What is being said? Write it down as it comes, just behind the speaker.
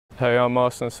Hey, I'm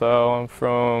Austin Sal.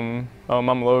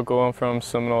 I'm local. I'm from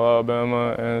Seminole,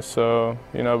 Alabama, and so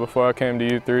before I came to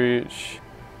Youth Reach,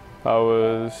 I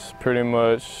was pretty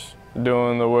much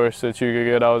doing the worst that you could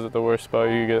get. I was at the worst spot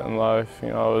you could get in life.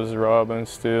 I was robbing,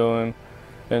 stealing,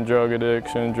 and drug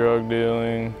addiction, drug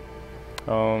dealing,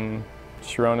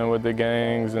 just running with the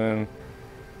gangs, and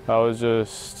I was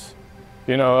just,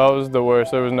 I was the worst.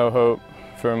 There was no hope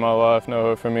for my life, no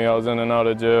hope for me. I was in and out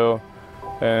of jail,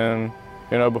 and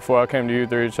before I came to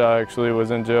Youth Reach, I actually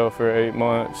was in jail for 8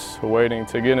 months waiting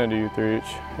to get into Youth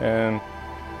Reach. And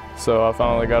so I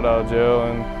finally got out of jail,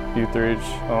 and Youth Reach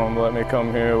let me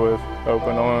come here with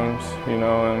open arms,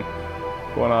 and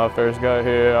when I first got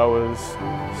here, I was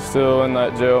still in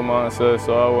that jail mindset,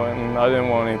 so I didn't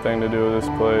want anything to do with this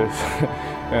place.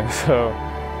 And so,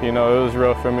 it was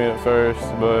rough for me at first,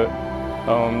 but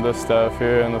the staff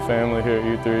here and the family here at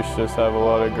Youth Reach just have a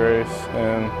lot of grace.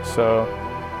 And so,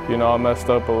 I messed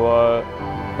up a lot.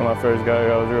 When I first got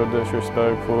here, I was real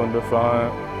disrespectful and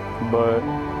defiant, but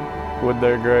with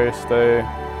their grace, they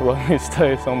let me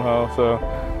stay somehow, so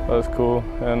that's cool.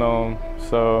 And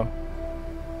so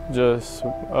just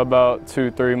about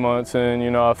 2-3 months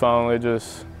in, I finally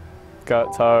just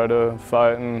got tired of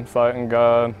fighting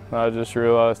God. I just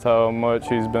realized how much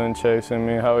He's been chasing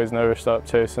me, how He's never stopped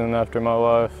chasing after my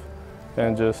life,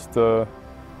 and just the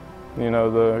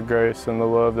grace and the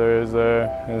love there is there.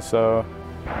 And so,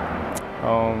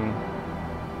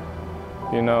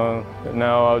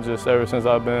 now ever since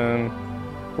I've been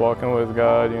walking with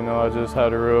God, I just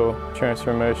had a real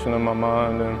transformation in my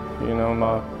mind and,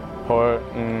 my heart,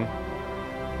 and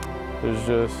it's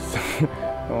just,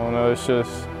 I don't know,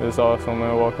 it's awesome,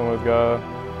 man, walking with God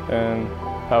and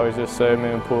how He just saved me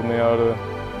and pulled me out of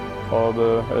all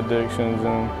the addictions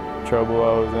and trouble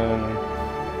I was in.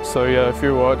 So yeah, if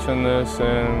you're watching this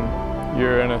and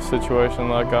you're in a situation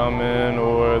like I'm in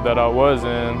or that I was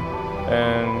in,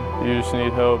 and you just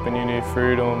need help and you need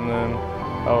freedom, then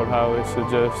I would highly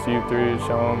suggest Youth Reach.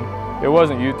 It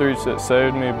wasn't Youth Reach that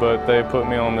saved me, but they put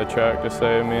me on the track to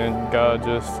save me, and God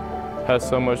just has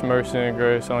so much mercy and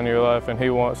grace on your life, and He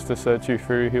wants to set you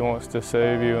free. He wants to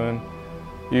save you, and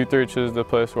Youth Reach is the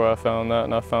place where I found that,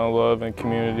 and I found love and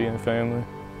community and family.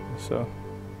 So.